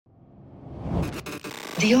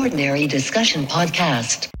The Ordinary Discussion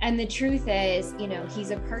Podcast. And the truth is,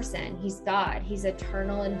 he's a person, he's God, he's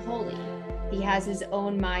eternal and holy. He has his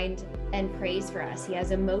own mind and praise for us. He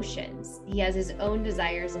has emotions. He has his own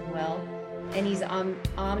desires and will. And he's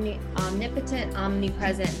omnipotent,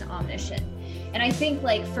 omnipresent, and omniscient. And I think,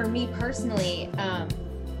 for me personally,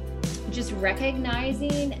 just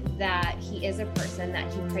recognizing that he is a person,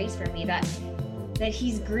 that he prays for me, that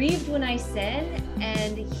he's grieved when I sin,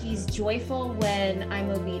 and he's joyful when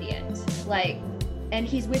I'm obedient. And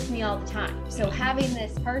he's with me all the time. So having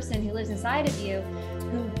this person who lives inside of you,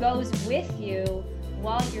 who goes with you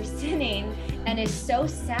while you're sinning and is so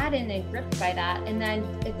saddened and gripped by that. And then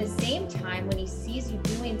at the same time, when he sees you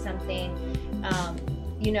doing something,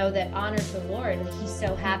 that honors the Lord, he's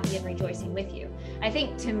so happy and rejoicing with you. I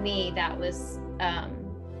think to me, that was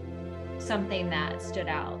something that stood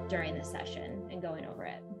out during this session and going over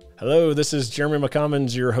it. Hello, this is Jeremy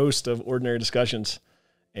McCommons, your host of Ordinary Discussions.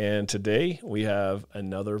 And today we have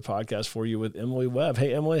another podcast for you with Emily Webb.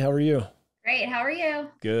 Hey, Emily, how are you? Great. How are you?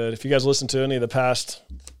 Good. If you guys listen to any of the past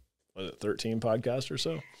 13 podcasts or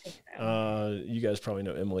so, you guys probably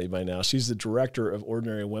know Emily by now. She's the director of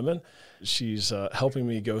Ordinary Women. She's helping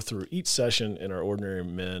me go through each session in our Ordinary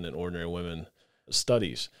Men and Ordinary Women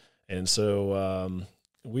studies. And so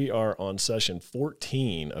we are on session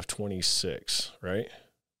 14 of 26, right?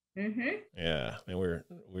 Mm-hmm. Yeah, and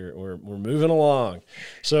we're moving along.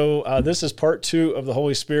 So this is part 2 of the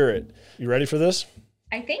Holy Spirit. You ready for this?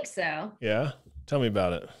 I think so. Yeah? Tell me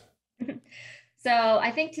about it. So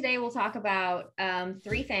I think today we'll talk about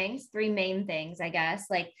 3 main things, I guess,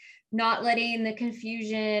 not letting the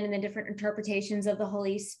confusion and the different interpretations of the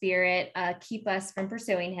Holy Spirit keep us from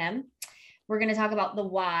pursuing him. We're going to talk about the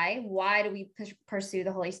why. Why do we pursue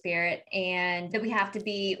the Holy Spirit? And that we have to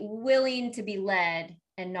be willing to be led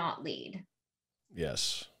and not lead.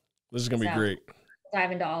 Yes. This is going to be great. We'll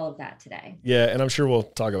dive into all of that today. Yeah, and I'm sure we'll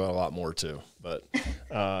talk about a lot more too. But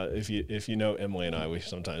if you know Emily and I, we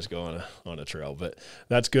sometimes go on a trail. But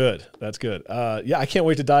that's good. That's good. Yeah, I can't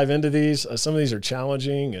wait to dive into these. Some of these are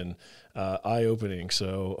challenging and eye-opening.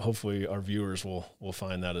 So hopefully our viewers will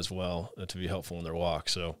find that as well to be helpful in their walk.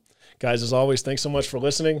 So guys, as always, thanks so much for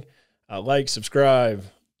listening. Like, subscribe,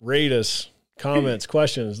 rate us, comments,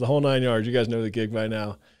 questions, the whole 9 yards. You guys know the gig by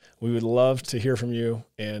now. We would love to hear from you,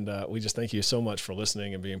 and we just thank you so much for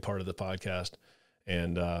listening and being part of the podcast.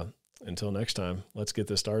 And until next time, let's get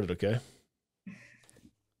this started, okay?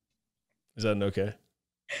 Is that an okay?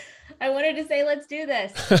 I wanted to say, let's do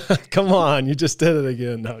this. Come on, you just did it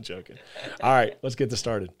again. No, I'm joking. All right, let's get this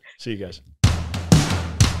started. See you guys.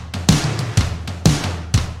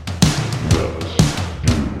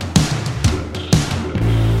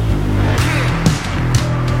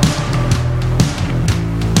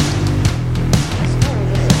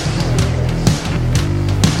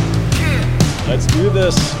 Let's do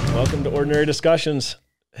this. Welcome to Ordinary Discussions.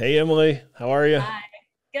 Hey, Emily, how are you? Hi.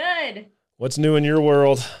 Good. What's new in your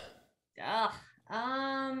world?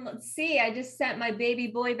 Let's see. I just sent my baby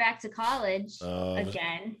boy back to college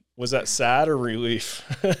again. Was that sad or relief?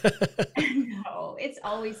 No, it's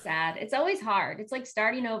always sad. It's always hard. It's like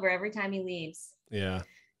starting over every time he leaves. Yeah.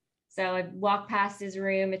 So I walk past his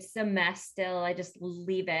room. It's a mess still. I just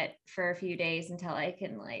leave it for a few days until I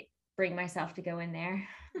can bring myself to go in there.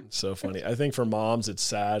 So funny. I think for moms, it's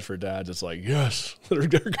sad. For dads, it's like, yes, they're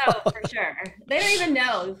gone. Oh, for sure. They don't even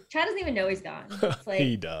know. Chad doesn't even know he's gone.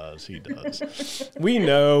 He does. We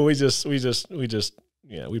know. We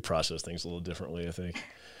process things a little differently, I think.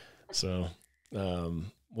 So,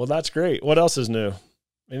 well, that's great. What else is new?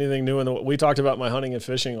 Anything new we talked about my hunting and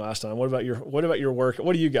fishing last time. What about your work?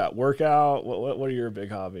 What do you got? Workout? What are your big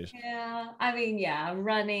hobbies? Yeah.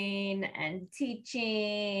 Running and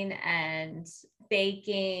teaching and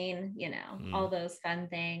baking, all those fun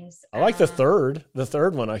things. I like the third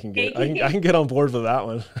one. I can get on board with that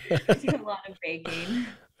one. I do a lot of baking.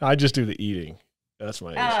 I just do the eating. That's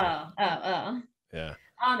my issue. Oh. Yeah.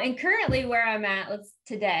 And currently where I'm at,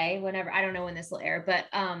 whenever, I don't know when this will air, but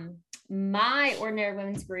my Ordinary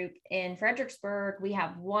Women's group in Fredericksburg, we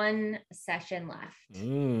have 1 session left.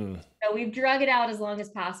 So we've drug it out as long as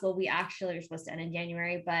possible. We actually are supposed to end in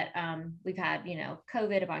January, but we've had,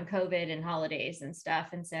 COVID upon COVID and holidays and stuff.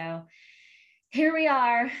 And so here we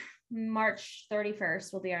are. March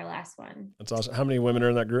 31st will be our last one. That's awesome. How many women are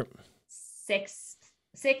in that group? 6,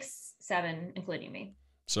 7, including me.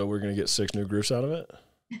 So we're going to get 6 new groups out of it?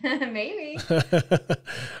 Maybe.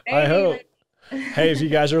 I hope. Hey, if you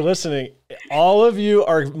guys are listening, all of you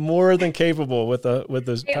are more than capable with the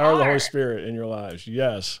power of the Holy Spirit in your lives.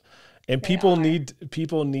 Yes. And people need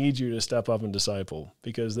you to step up and disciple,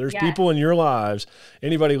 because there's people in your lives,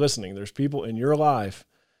 anybody listening, there's people in your life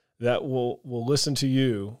that will listen to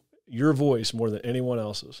your voice more than anyone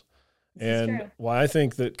else's. And while I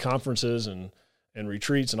think that conferences and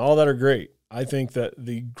retreats and all that are great, I think that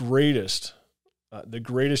the greatest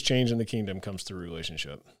change in the kingdom comes through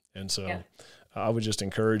relationship. And so I would just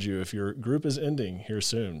encourage you, if your group is ending here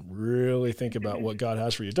soon, really think about what God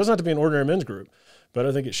has for you. It doesn't have to be an ordinary men's group, but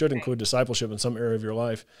I think it should include discipleship in some area of your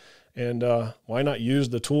life. And why not use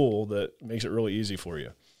the tool that makes it really easy for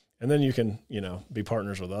you? And then you can, be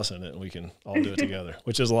partners with us in it, and we can all do it together,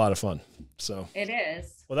 which is a lot of fun. So it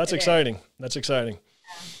is. Well, that's exciting. That's exciting.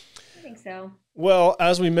 Yeah, I think so. Well,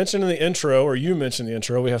 as we mentioned in the intro, or you mentioned in the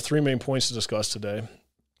intro, we have 3 main points to discuss today.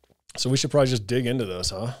 So we should probably just dig into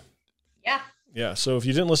this, huh? Yeah. Yeah. So if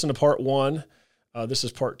you didn't listen to part 1, this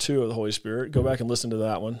is part 2 of the Holy Spirit. Go back and listen to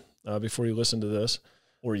that one before you listen to this,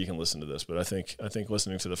 or you can listen to this. But I think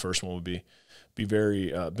listening to the first one would be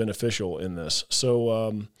very beneficial in this.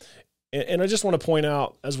 So, and I just want to point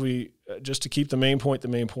out, as we just to keep the main point,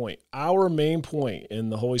 our main point in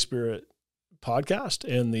the Holy Spirit podcast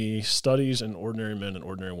and the studies in ordinary men and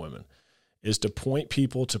ordinary women is to point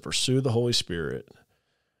people to pursue the Holy Spirit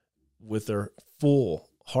with their full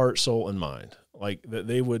heart, soul, and mind. Like that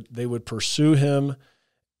they would pursue him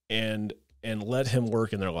and let him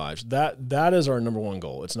work in their lives. That is our number one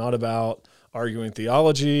goal. It's not about arguing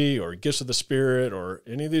theology or gifts of the Spirit or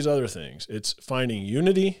any of these other things. It's finding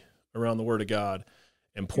unity around the Word of God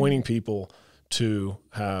and pointing people to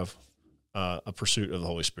have a pursuit of the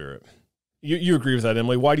Holy Spirit. You agree with that,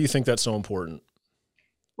 Emily? Why do you think that's so important?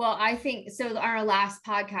 Well, I think so. Our last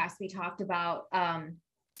podcast, we talked about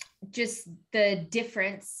just the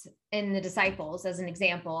difference in the disciples, as an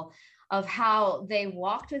example of how they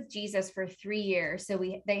walked with Jesus for 3 years. So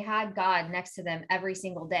they had God next to them every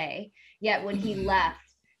single day. Yet when he left,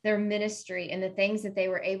 their ministry and the things that they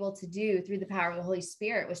were able to do through the power of the Holy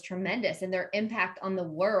Spirit was tremendous. And their impact on the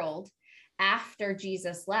world after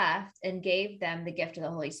Jesus left and gave them the gift of the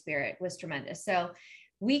Holy Spirit was tremendous. So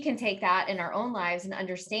we can take that in our own lives and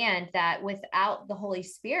understand that without the Holy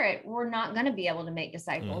Spirit, we're not going to be able to make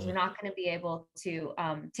disciples. We're not going to be able to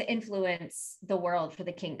influence the world for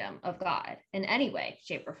the kingdom of God in any way,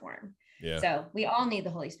 shape, or form. Yeah. So we all need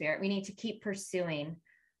the Holy Spirit. We need to keep pursuing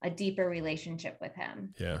a deeper relationship with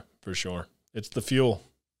him. Yeah, for sure. It's the fuel.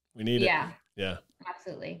 We need it. Yeah,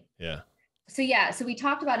 absolutely. Yeah. So we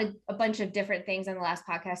talked about a bunch of different things on the last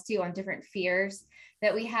podcast too, on different fears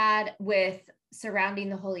that we had with surrounding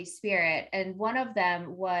the Holy Spirit. And one of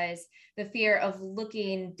them was the fear of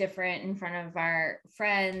looking different in front of our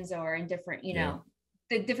friends or in different,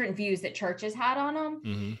 the different views that churches had on them.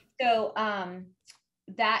 Mm-hmm. So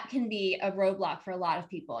that can be a roadblock for a lot of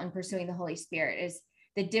people in pursuing the Holy Spirit, is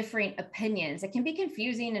the different opinions. It can be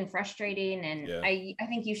confusing and frustrating. And I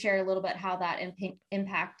think you shared a little bit how that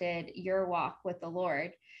impacted your walk with the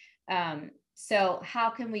Lord. So how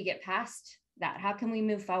can we get past that? How can we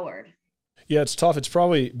move forward? Yeah, it's tough. It's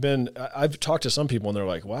probably been, I've talked to some people and they're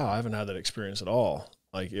like, wow, I haven't had that experience at all.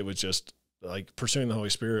 Like it was just like pursuing the Holy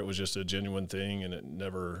Spirit was just a genuine thing. And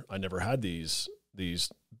I never had these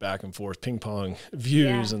back and forth ping pong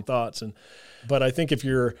views and thoughts. But I think if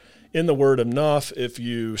you're in the Word enough, if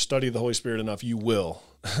you study the Holy Spirit enough, you will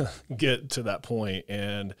get to that point.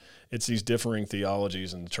 And it's these differing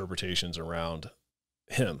theologies and interpretations around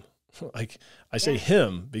him. Like I say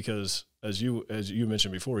him because as you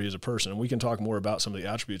mentioned before, he is a person, and we can talk more about some of the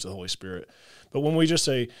attributes of the Holy Spirit. But when we just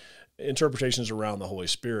say interpretations around the Holy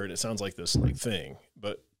Spirit, it sounds like this thing,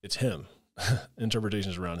 but it's him.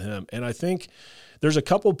 Interpretations around him. And I think there's a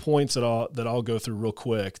couple points that I'll go through real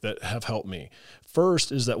quick that have helped me.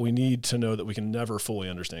 First is that we need to know that we can never fully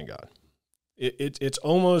understand God. It's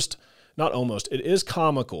almost, not almost, it is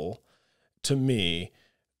comical to me.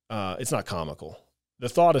 It's not comical. The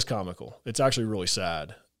thought is comical. It's actually really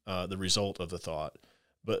sad, the result of the thought.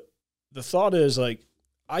 But the thought is like,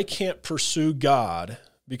 I can't pursue God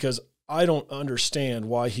because I don't understand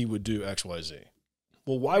why he would do X, Y, Z.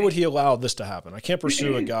 Well, why would he allow this to happen? I can't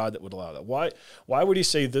pursue a God that would allow that. Why would he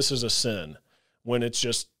say this is a sin when it's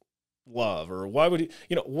just love? Or why would he,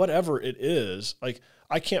 whatever it is, like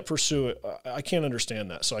I can't pursue it. I can't understand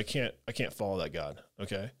that. So I can't follow that God.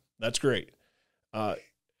 Okay. That's great.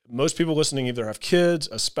 Most people listening either have kids,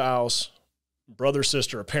 a spouse, brother,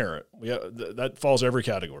 sister, a parent. That falls every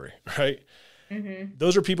category, right? Mm-hmm.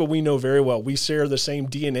 Those are people we know very well. We share the same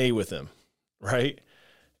DNA with them, right?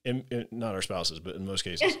 In not our spouses, but in most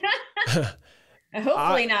cases.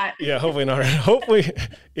 Hopefully not. Yeah, hopefully not. Hopefully,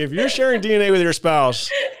 if you're sharing DNA with your spouse,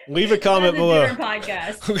 leave a comment below.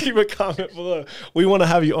 Podcast. Leave a comment below. We want to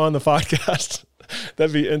have you on the podcast.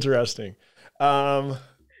 That'd be interesting.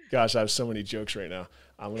 Gosh, I have so many jokes right now.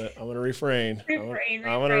 I'm gonna refrain. Refrain.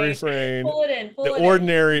 I'm gonna refrain. Pull it in. The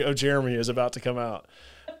ordinary of Jeremy is about to come out.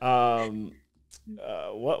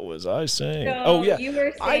 What was I saying? So oh yeah, you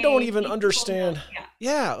were saying I don't even understand.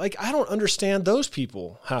 Yeah. Like I don't understand those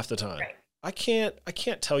people half the time. Right. I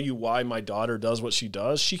can't tell you why my daughter does what she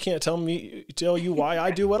does. She can't tell you why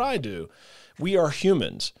I do what I do. We are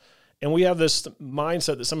humans, and we have this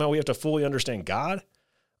mindset that somehow we have to fully understand God.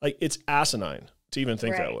 Like it's asinine to even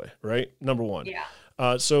think that way, right? Number one.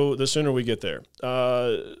 Yeah. So the sooner we get there.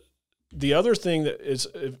 The other thing that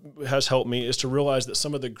has helped me is to realize that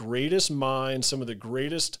some of the greatest minds, some of the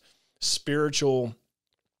greatest spiritual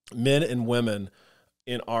men and women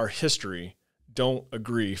in our history don't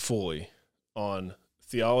agree fully on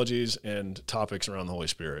theologies and topics around the Holy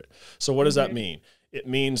Spirit. So what does that mean? It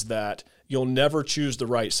means that you'll never choose the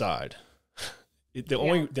right side.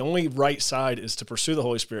 The only right side is to pursue the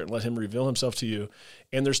Holy Spirit and let him reveal himself to you.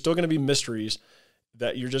 And there's still going to be mysteries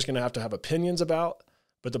that you're just going to have opinions about.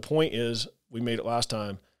 But the point is, we made it last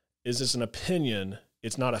time, is it's an opinion.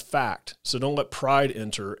 It's not a fact. So don't let pride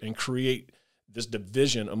enter and create this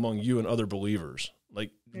division among you and other believers.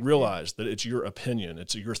 Like realize that it's your opinion.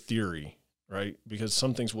 It's your theory, right? Because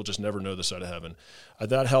some things we'll just never know this side of heaven.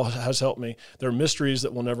 That has helped me. There are mysteries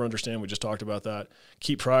that we'll never understand. We just talked about that.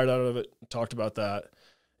 Keep pride out of it. Talked about that.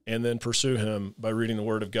 And then pursue him by reading the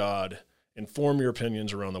Word of God. Inform your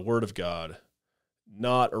opinions around the Word of God,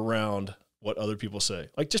 not around what other people say.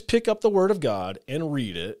 Like just pick up the Word of God and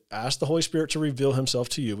read it. Ask the Holy Spirit to reveal himself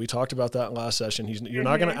to you. We talked about that in last session. You're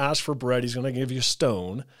not going to ask for bread. He's going to give you a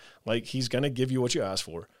stone. Like he's going to give you what you ask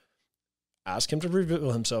for. Ask him to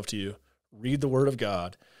reveal himself to you. Read the Word of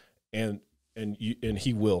God, and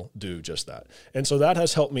he will do just that. And so that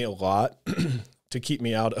has helped me a lot to keep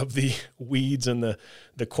me out of the weeds and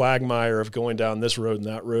the quagmire of going down this road and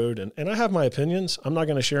that road. And I have my opinions. I'm not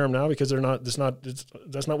going to share them now because that's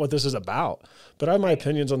not what this is about. But I have my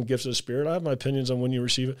opinions on the gifts of the Spirit. I have my opinions on when you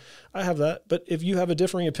receive it. I have that. But if you have a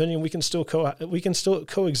differing opinion, we can still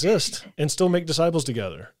coexist and still make disciples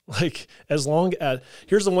together. Like as long as,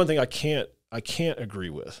 here's the one thing I can't agree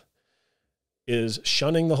with is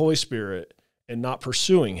shunning the Holy Spirit and not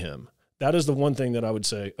pursuing him. That is the one thing that I would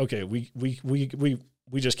say, okay, we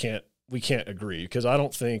just can't agree, because I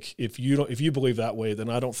don't think if you believe that way, then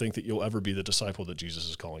I don't think that you'll ever be the disciple that Jesus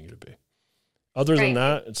is calling you to be. Other than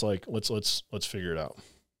that, it's like, let's figure it out.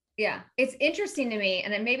 Yeah. It's interesting to me,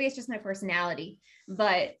 and then maybe it's just my personality,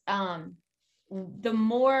 but the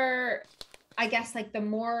more, I guess, like the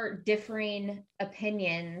more differing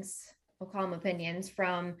opinions, we'll call them opinions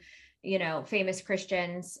from, famous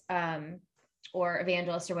Christians, or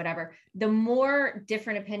evangelists or whatever, the more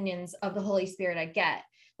different opinions of the Holy Spirit I get.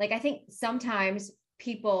 Like, I think sometimes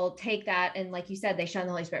people take that and, like you said, they shun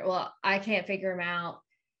the Holy Spirit. Well, I can't figure him out.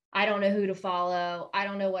 I don't know who to follow. I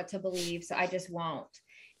don't know what to believe. So I just won't.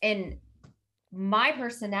 And my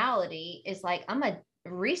personality is like, I'm a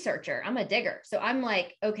researcher. I'm a digger. So I'm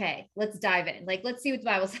like, okay, let's dive in. Like, let's see what the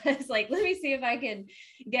Bible says. Like, let me see if I can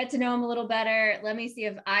get to know him a little better. Let me see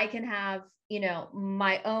if I can have,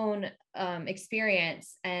 my own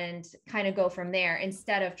experience and kind of go from there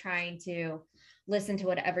instead of trying to listen to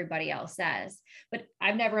what everybody else says. But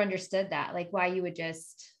I've never understood that, like why you would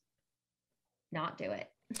just not do it.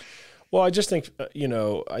 Well, I just think,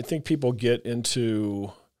 I think people get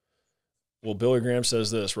into, well, Billy Graham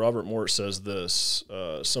says this, Robert Mort says this,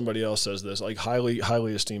 somebody else says this, like highly,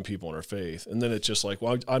 highly esteemed people in our faith. And then it's just like,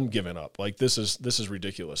 well, I'm giving up. Like, this is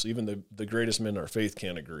ridiculous. Even the greatest men in our faith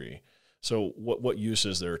can't agree. So what use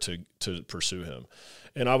is there to pursue him?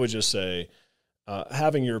 And I would just say,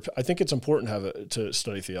 I think it's important to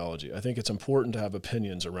study theology. I think it's important to have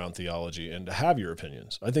opinions around theology and to have your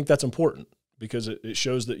opinions. I think that's important because it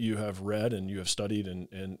shows that you have read and you have studied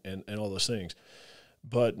and all those things.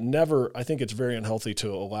 But never, I think it's very unhealthy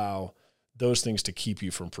to allow those things to keep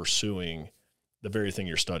you from pursuing the very thing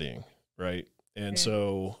you're studying, right? And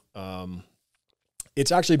so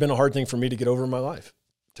it's actually been a hard thing for me to get over in my life,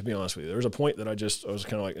 to be honest with you. There was a point that I was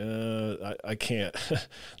kind of like, I can't.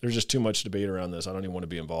 There's just too much debate around this. I don't even want to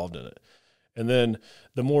be involved in it. And then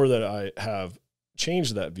the more that I have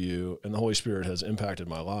changed that view and the Holy Spirit has impacted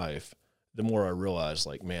my life, the more I realize,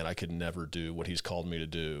 like, man, I could never do what he's called me to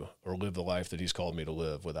do or live the life that he's called me to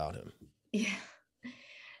live without him. Yeah.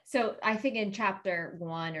 So I think in chapter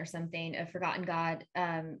 1 or something of Forgotten God,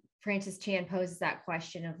 Francis Chan poses that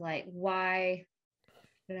question of like, why,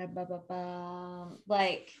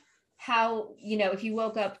 like how, if you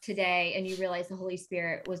woke up today and you realized the Holy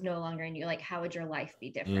Spirit was no longer in you, like, how would your life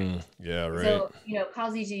be different? Yeah, right. So, it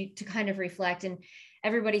causes you to kind of reflect, and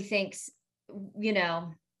everybody thinks,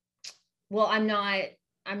 well, I'm not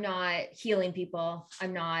I'm not healing people.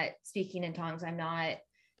 I'm not speaking in tongues. I'm not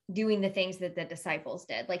doing the things that the disciples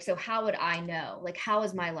did. Like, so how would I know? Like, how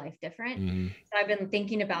is my life different? Mm-hmm. So I've been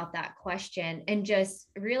thinking about that question and just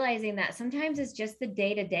realizing that sometimes it's just the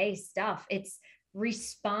day-to-day stuff. It's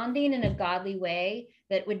responding in a godly way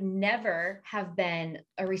that would never have been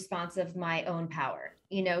a response of my own power,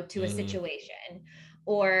 to a situation,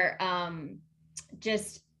 or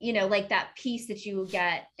just, like that peace that you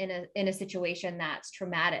get in a situation that's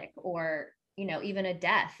traumatic, or, even a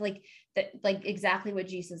death, like exactly what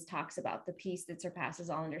Jesus talks about, the peace that surpasses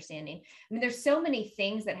all understanding. I mean, there's so many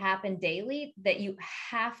things that happen daily that you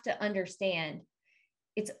have to understand.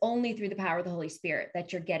 It's only through the power of the Holy Spirit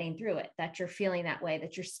that you're getting through it, that you're feeling that way,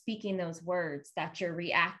 that you're speaking those words, that you're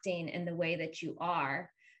reacting in the way that you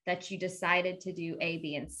are, that you decided to do A,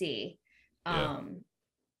 B, and C. Yeah.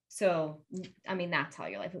 So, I mean, that's how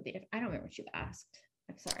your life would be different. I don't remember what you asked.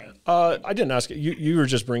 I'm sorry. I didn't ask it. You were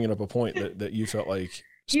just bringing up a point that you felt like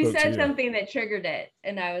you said something that triggered it,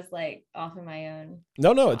 and I was like off on my own.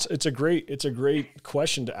 No, it's a great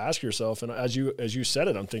question to ask yourself. And as you said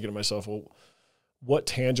it, I'm thinking to myself, well, what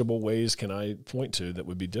tangible ways can I point to that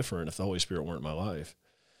would be different if the Holy Spirit weren't in my life?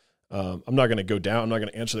 I'm not going to go down. I'm not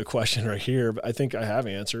going to answer the question right here, but I think I have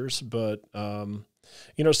answers. But some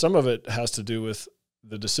of it has to do with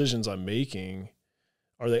the decisions I'm making.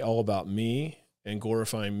 Are they all about me and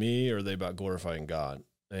glorifying me, or are they about glorifying God?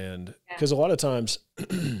 And because a lot of times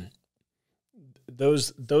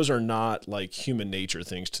those are not like human nature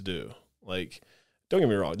things to do. Like, don't get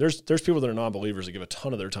me wrong. There's people that are non-believers that give a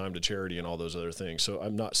ton of their time to charity and all those other things. So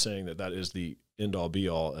I'm not saying that is the end all be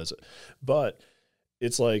all but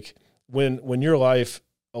it's like when your life,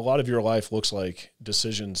 a lot of your life looks like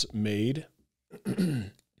decisions made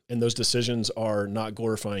and those decisions are not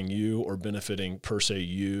glorifying you or benefiting per se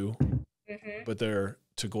you, but they're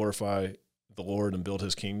to glorify the Lord and build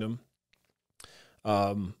his kingdom.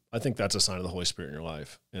 I think that's a sign of the Holy Spirit in your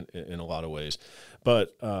life in a lot of ways,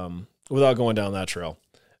 but without going down that trail.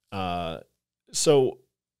 So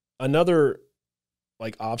another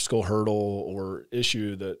like obstacle, hurdle, or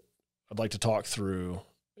issue that I'd like to talk through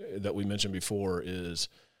that we mentioned before is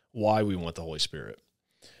why we want the Holy Spirit.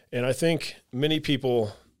 And I think many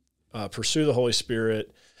people pursue the Holy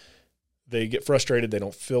Spirit. They get frustrated. They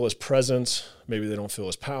don't feel his presence. Maybe they don't feel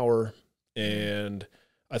his power. And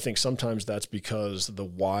I think sometimes that's because the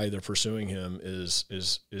why they're pursuing him is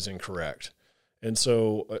incorrect. And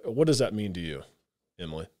so what does that mean to you,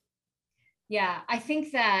 Emily? Yeah, I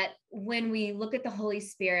think that when we look at the Holy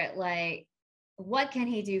Spirit, like, what can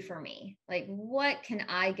he do for me? Like, what can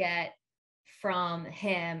I get from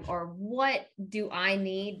him, or what do I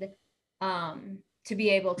need to be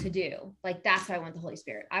able to do? Like, that's why I want the Holy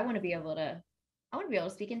Spirit. I want to be able to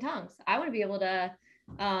speak in tongues. I want to be able to,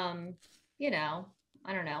 I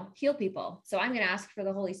don't know, heal people. So I'm going to ask for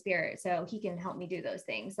the Holy Spirit so he can help me do those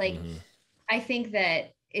things. Like, I think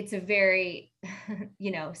that it's a very,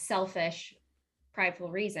 selfish, prideful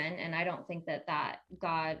reason. And I don't think that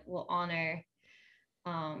God will honor,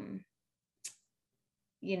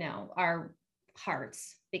 our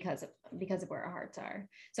hearts because of where our hearts are.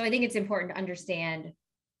 So I think it's important to understand,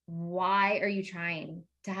 why are you trying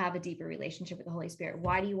to have a deeper relationship with the Holy Spirit?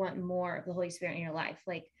 Why do you want more of the Holy Spirit in your life?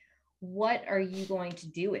 Like, what are you going to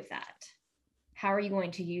do with that? How are you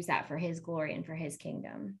going to use that for his glory and for his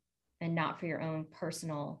kingdom, and not for your own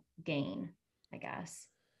personal gain, I guess?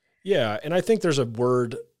 Yeah. And I think there's a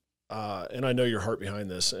word, and I know your heart behind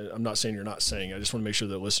this. I'm not saying you're not saying, I just want to make sure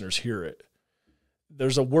that listeners hear it.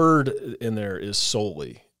 There's a word in there, is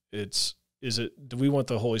solely. Do we want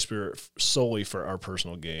the Holy Spirit solely for our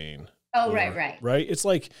personal gain? Oh, right. Right. It's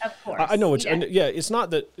like, of course. I know it's, it's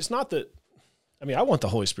not that, I mean, I want the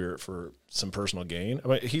Holy Spirit for some personal gain. I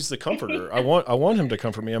mean, he's the comforter. I want him to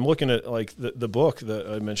comfort me. I'm looking at like the book that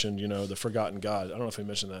I mentioned, The Forgotten God. I don't know if we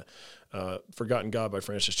mentioned that. Forgotten God by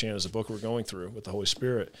Francis Chan is the book we're going through with the Holy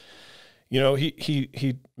Spirit.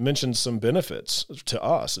 He mentions some benefits to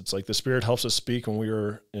us. It's like the Spirit helps us speak when we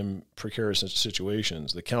are in precarious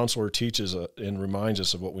situations. The Counselor teaches and reminds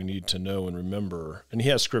us of what we need to know and remember. And he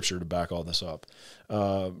has scripture to back all this up.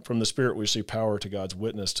 From the Spirit, we receive power to God's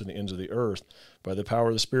witness to the ends of the earth. By the power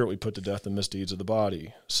of the Spirit, we put to death the misdeeds of the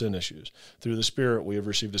body, sin issues. Through the Spirit, we have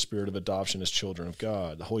received a spirit of adoption as children of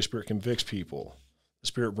God. The Holy Spirit convicts people. The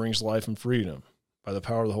Spirit brings life and freedom. By the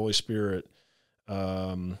power of the Holy Spirit,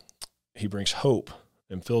 he brings hope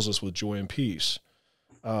and fills us with joy and peace.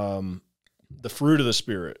 The fruit of the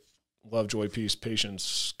Spirit: love, joy, peace,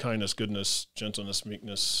 patience, kindness, goodness, gentleness,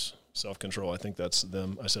 meekness, self-control. I think that's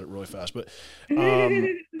them. I said it really fast, but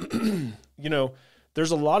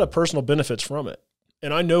there's a lot of personal benefits from it.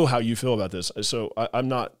 and I know how you feel about this. So I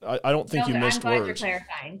don't think you missed I'm glad words. you're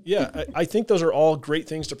clarifying. Yeah. I think those are all great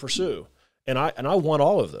things to pursue. And I want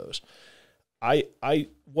all of those.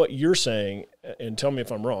 What you're saying, and tell me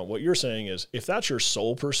if I'm wrong, what you're saying is if that's your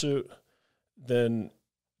sole pursuit, then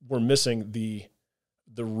we're missing the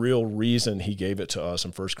real reason he gave it to us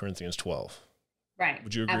in 1 Corinthians 12. Right.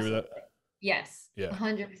 Would you agree with that? Yes. Yeah.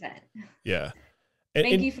 100%. Yeah.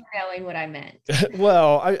 Thank you for knowing what I meant.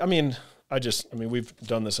 Well, I mean, we've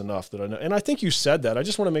done this enough that I know, and I think you said that. I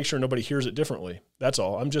just want to make sure nobody hears it differently. That's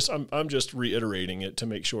all. I'm just reiterating it to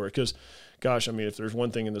make sure, because, gosh, I mean, if there's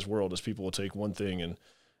one thing in this world, is people will take one thing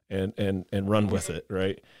and run with it,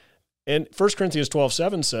 right? And 1 Corinthians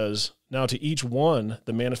 12:7 says, "Now to each one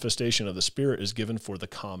the manifestation of the Spirit is given for the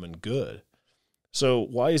common good." So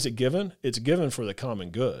why is it given? It's given for the common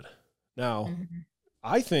good. Now,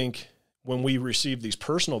 I think when we receive these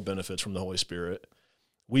personal benefits from the Holy Spirit,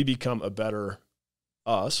 we become a better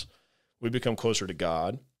us. We become closer to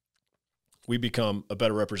God. We become a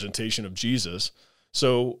better representation of Jesus.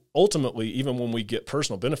 So ultimately, even when we get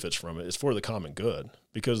personal benefits from it, it's for the common good,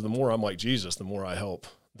 because the more I'm like Jesus, the more I help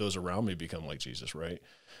those around me become like Jesus, right?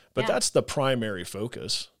 But that's the primary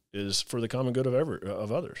focus, is for the common good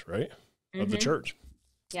of others, right? Of the church.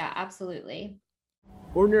 Yeah, absolutely.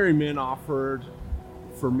 Ordinary Men offered,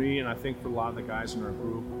 for me, and I think for a lot of the guys in our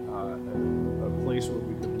group, a place where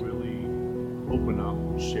we could really open up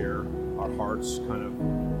and share our hearts, kind of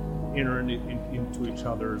enter into each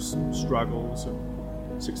other's struggles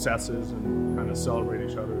and successes, and kind of celebrate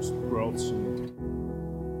each other's growths.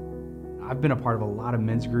 I've been a part of a lot of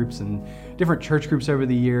men's groups and different church groups over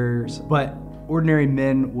the years, but Ordinary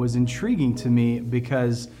Men was intriguing to me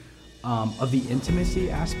because of the intimacy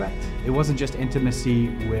aspect. It wasn't just intimacy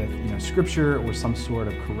with scripture or some sort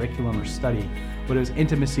of curriculum or study, but it was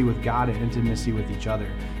intimacy with God and intimacy with each other.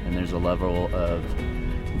 And there's a level of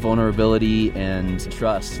vulnerability and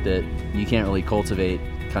trust that you can't really cultivate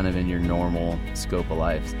kind of in your normal scope of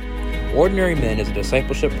life. Ordinary Men is a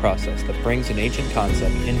discipleship process that brings an ancient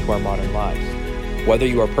concept into our modern lives. Whether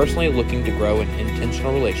you are personally looking to grow in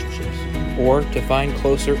intentional relationships, or to find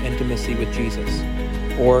closer intimacy with Jesus,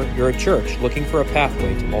 or you're a church looking for a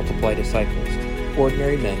pathway to multiply disciples,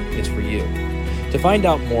 Ordinary Men is for you. To find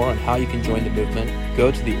out more on how you can join the movement,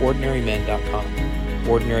 go to theordinarymen.com.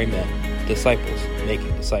 Ordinary Men, disciples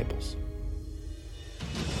making disciples.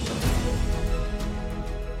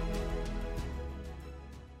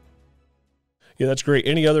 Yeah, that's great.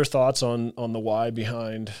 Any other thoughts on the why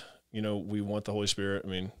behind, we want the Holy Spirit? I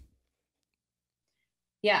mean,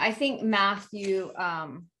 yeah, I think Matthew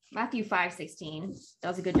 5:16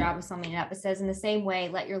 does a good job of summing it up. It says, "In the same way,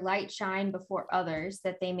 let your light shine before others,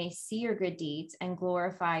 that they may see your good deeds and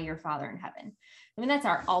glorify your Father in heaven." I mean, that's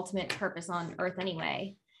our ultimate purpose on earth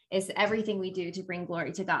anyway, is everything we do to bring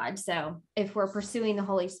glory to God. So if we're pursuing the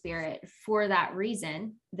Holy Spirit for that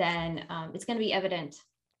reason, then it's going to be evident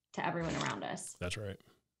to everyone around us. That's right.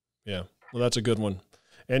 Yeah. Well, that's a good one,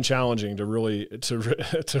 and challenging to really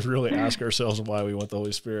ask ourselves why we want the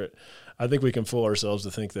Holy Spirit. I think we can fool ourselves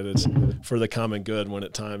to think that it's for the common good, when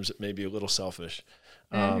at times it may be a little selfish.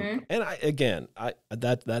 And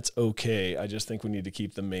that's okay. I just think we need to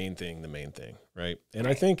keep the main thing, right? And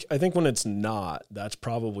I think when it's not, that's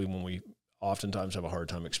probably when we oftentimes have a hard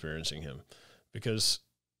time experiencing him, because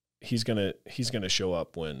he's gonna show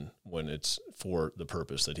up when it's for the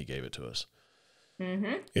purpose that he gave it to us.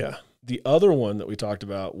 Yeah. The other one that we talked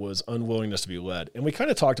about was unwillingness to be led. And we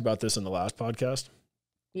kind of talked about this in the last podcast.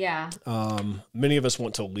 Yeah. Many of us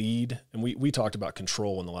want to lead, and we talked about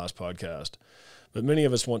control in the last podcast, but many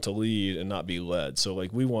of us want to lead and not be led. So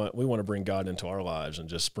like we want to bring God into our lives and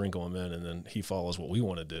just sprinkle him in, and then he follows what we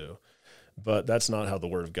want to do. But that's not how the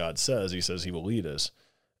word of God says. He says he will lead us.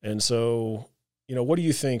 And so, what do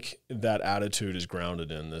you think that attitude is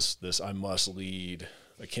grounded in? This I must lead,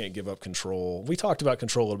 I can't give up control. We talked about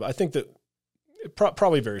control a little bit. I think that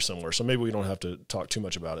probably very similar. So maybe we don't have to talk too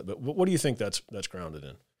much about it, but what do you think that's grounded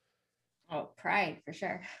in? Oh, pride for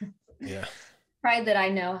sure. Yeah. Pride that I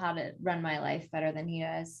know how to run my life better than he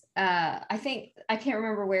does. I think, I can't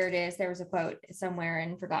remember where it is. There was a quote somewhere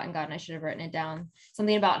in Forgotten God, and I should have written it down.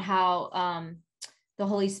 Something about how the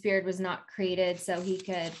Holy Spirit was not created so he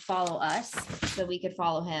could follow us, so we could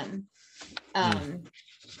follow him. I don't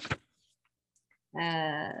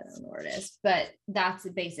know where it is, but that's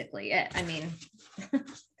basically it. I mean,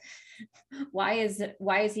 why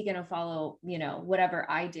is he going to follow, whatever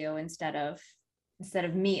I do instead of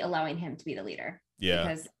me allowing him to be the leader? Yeah.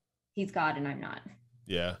 Because he's God and I'm not.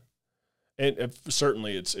 Yeah. And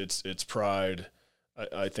certainly it's pride.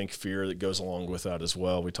 I think fear that goes along with that as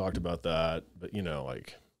well. We talked about that, but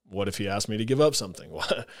What if he asks me to give up something?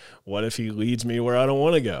 What if he leads me where I don't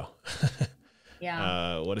want to go?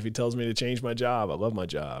 Yeah. What if he tells me to change my job? I love my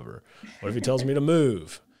job. Or what if he tells me to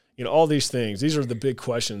move? All these things. These are the big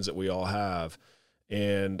questions that we all have,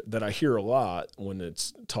 and that I hear a lot when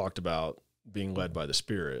it's talked about being led by the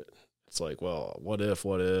Spirit. It's like, well, what if?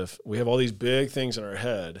 We have all these big things in our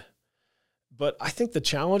head. But I think the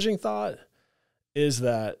challenging thought is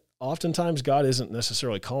that oftentimes God isn't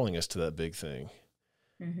necessarily calling us to that big thing,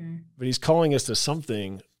 but he's calling us to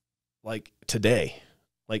something like today,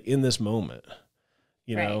 like in this moment,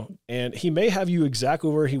 Right. and he may have you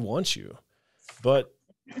exactly where he wants you, but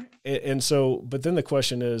then the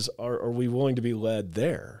question is, are we willing to be led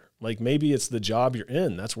there? Like maybe it's the job you're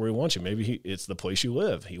in. That's where he wants you. Maybe it's the place you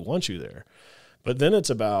live. He wants you there. But then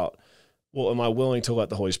it's about, well, am I willing to let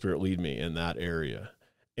the Holy Spirit lead me in that area?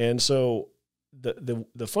 And so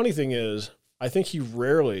the funny thing is, I think he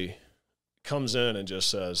rarely comes in and just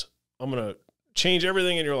says, I'm going to change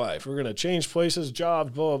everything in your life. We're going to change places,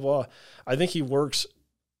 jobs, blah, blah, blah. I think he works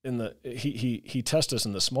he tests us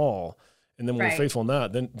in the small. And then when we're faithful in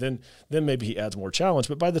that, then maybe he adds more challenge.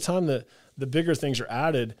 But by the time that the bigger things are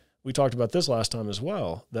added, we talked about this last time as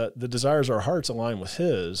well, that the desires of our hearts align with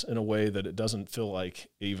his in a way that it doesn't feel like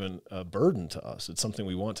even a burden to us. It's something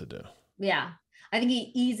we want to do. Yeah. I think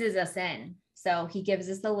he eases us in. So he gives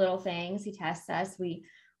us the little things. He tests us.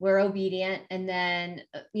 We're obedient. And then,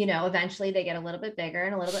 eventually they get a little bit bigger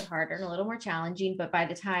and a little bit harder and a little more challenging. But by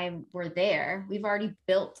the time we're there, we've already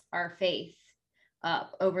built our faith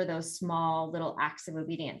up over those small little acts of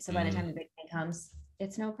obedience. So by the time the big thing comes,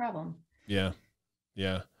 it's no problem. Yeah.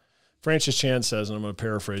 Yeah. Francis Chan says, and I'm going to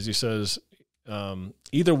paraphrase, he says,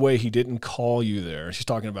 either way, he didn't call you there. She's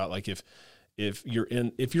talking about like, if you're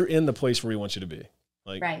in the place where he wants you to be,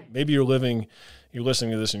 like maybe you're listening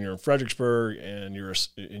to this and you're in Fredericksburg and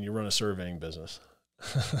you run a surveying business.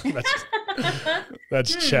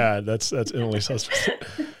 that's Chad. That's Emily's husband.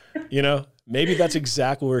 Maybe that's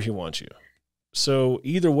exactly where he wants you. So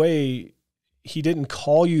either way, he didn't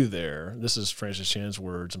call you there. This is Francis Chan's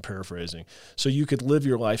words, I'm paraphrasing. So you could live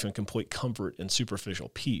your life in complete comfort and superficial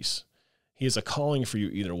peace. He has a calling for you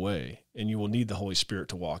either way, and you will need the Holy Spirit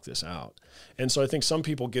to walk this out. And so I think some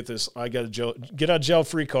people get this, I got a get out of jail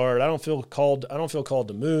free card. I don't feel called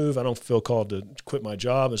to move. I don't feel called to quit my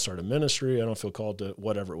job and start a ministry. I don't feel called to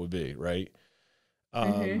whatever it would be, right?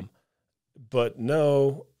 But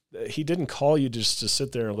no, he didn't call you just to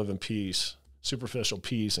sit there and live in peace, superficial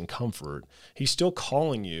peace and comfort. He's still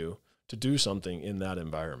calling you to do something in that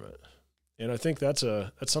environment. And I think that's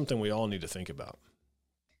something we all need to think about.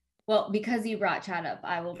 Well, because you brought Chad up,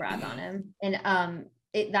 I will brag on him. And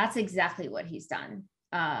that's exactly what he's done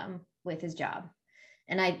with his job.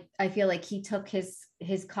 And I feel like he took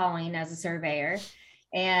his calling as a surveyor.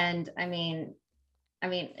 And I mean,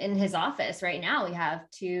 in hhis office right now, we have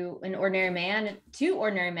two ordinary men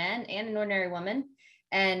and an ordinary woman.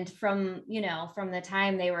 And from the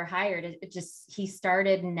time they were hired, he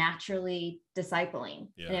started naturally discipling.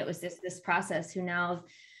 Yeah. And it was this process who now,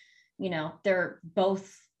 they're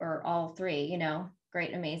both or all three,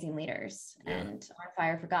 great, amazing leaders and on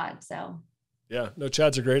fire for God. So yeah, no,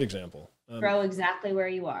 Chad's a great example. Grow exactly where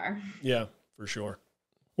you are. Yeah, for sure.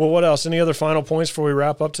 Well, what else? Any other final points before we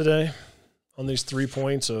wrap up today on these 3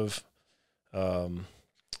 points of, what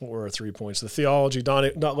were our 3 points? The theology,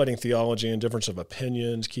 not letting theology and difference of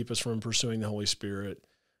opinions keep us from pursuing the Holy Spirit,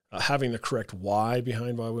 having the correct why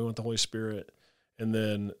behind why we want the Holy Spirit. And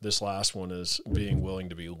then this last one is being willing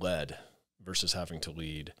to be led versus having to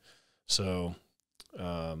lead. So,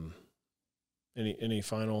 any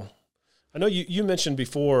final? I know you mentioned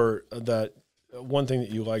before that one thing that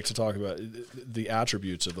you like to talk about, the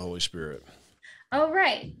attributes of the Holy Spirit. Oh,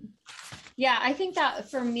 right. Yeah, I think that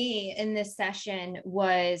for me in this session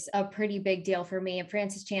was a pretty big deal for me. And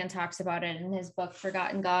Francis Chan talks about it in his book,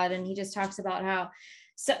 Forgotten God. And he just talks about how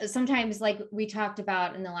sometimes, like we talked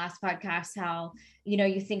about in the last podcast, how,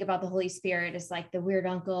 you think about the Holy Spirit as like the weird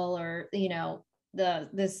uncle or,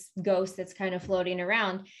 this ghost that's kind of floating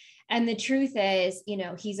around. And the truth is,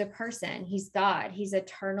 he's a person, he's God, he's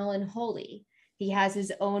eternal and holy. He has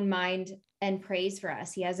his own mind and prays for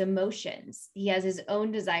us. He has emotions. He has his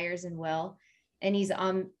own desires and will, and he's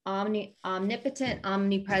omnipotent,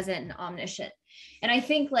 omnipresent, and omniscient. And I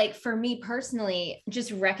think, like, for me personally,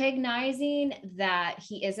 just recognizing that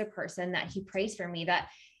he is a person, that he prays for me, that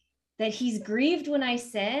he's grieved when I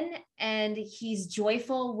sin, and he's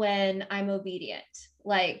joyful when I'm obedient,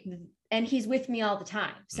 and he's with me all the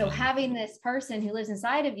time. So having this person who lives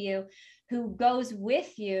inside of you, who goes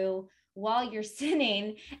with you while you're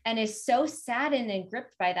sinning and is so saddened and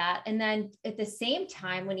gripped by that. And then at the same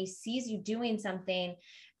time, when he sees you doing something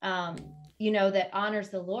that honors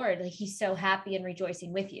the Lord. Like, he's so happy and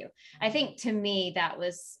rejoicing with you. I think to me, that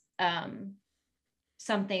was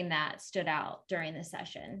something that stood out during the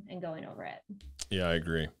session and going over it. Yeah, I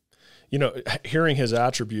agree. Hearing his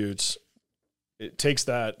attributes, it takes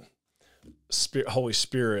that Holy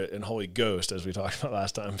Spirit and Holy Ghost, as we talked about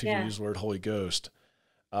last time, if you use the word Holy Ghost,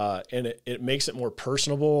 and it makes it more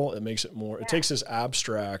personable. It makes it more, it takes this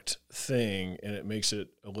abstract thing and it makes it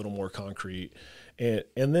a little more concrete. And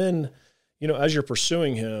then, as you're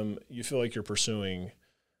pursuing him, you feel like you're pursuing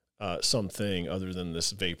something other than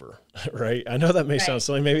this vapor, right? I know that may sound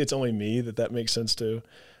silly. Maybe it's only me that makes sense to.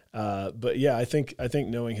 But yeah, I think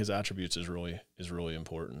knowing his attributes is really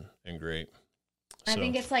important and great. I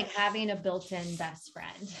think it's like having a built-in best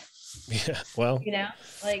friend. Yeah. Well,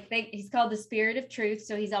 he's called the Spirit of Truth.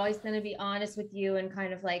 So he's always going to be honest with you and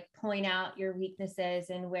kind of like point out your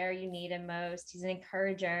weaknesses and where you need him most. He's an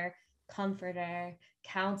encourager, comforter,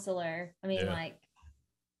 counselor. I mean,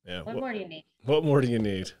 what more do you need? What more do you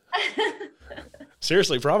need?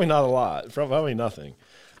 Seriously, probably not a lot. Probably nothing.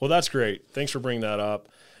 Well, that's great. Thanks for bringing that up.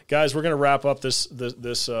 Guys, we're going to wrap up this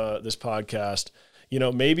podcast.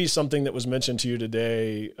 Maybe something that was mentioned to you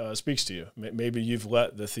today speaks to you. Maybe you've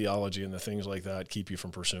let the theology and the things like that keep you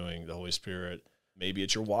from pursuing the Holy Spirit. Maybe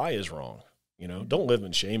it's your why is wrong. Don't live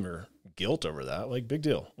in shame or guilt over that. Like, big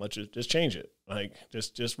deal. Let's just change it. Like,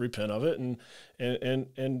 just repent of it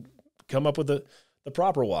and come up with the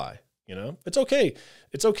proper why. It's okay.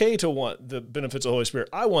 It's okay to want the benefits of the Holy Spirit.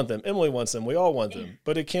 I want them. Emily wants them. We all want them.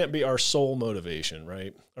 But it can't be our sole motivation,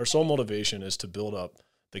 right? Our sole motivation is to build up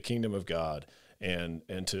the kingdom of God and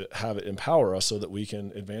to have it empower us so that we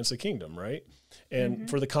can advance the kingdom, right? And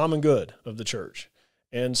for the common good of the church.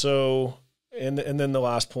 And so, and then the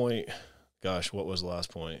last point, gosh, what was the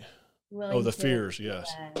last point? The fears,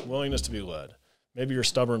 yes. Willingness to be led. Maybe you're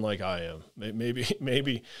stubborn like I am.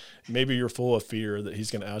 Maybe you're full of fear that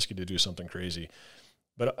he's going to ask you to do something crazy.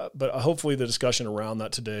 But hopefully the discussion around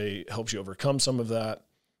that today helps you overcome some of that.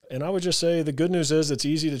 And I would just say the good news is it's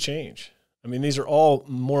easy to change. I mean, these are all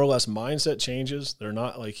more or less mindset changes. They're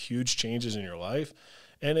not like huge changes in your life.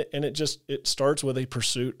 And it starts with a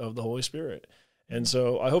pursuit of the Holy Spirit. And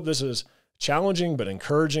so I hope this is challenging but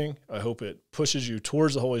encouraging. I hope it pushes you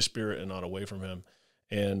towards the Holy Spirit and not away from him.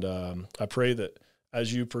 And I pray that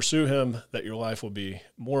as you pursue him, that your life will be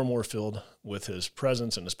more and more filled with his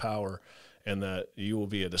presence and his power, and that you will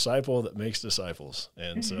be a disciple that makes disciples.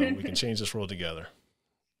 And so we can change this world together.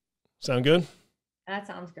 Sound good? That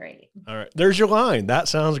sounds great. All right. There's your line. That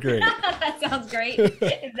sounds great. That sounds great.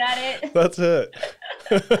 Is that it? That's it.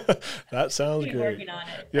 That sounds keep great. Working on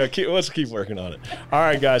it. Yeah, let's keep working on it. All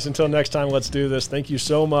right, guys. Until next time, let's do this. Thank you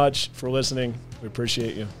so much for listening. We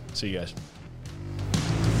appreciate you. See you guys.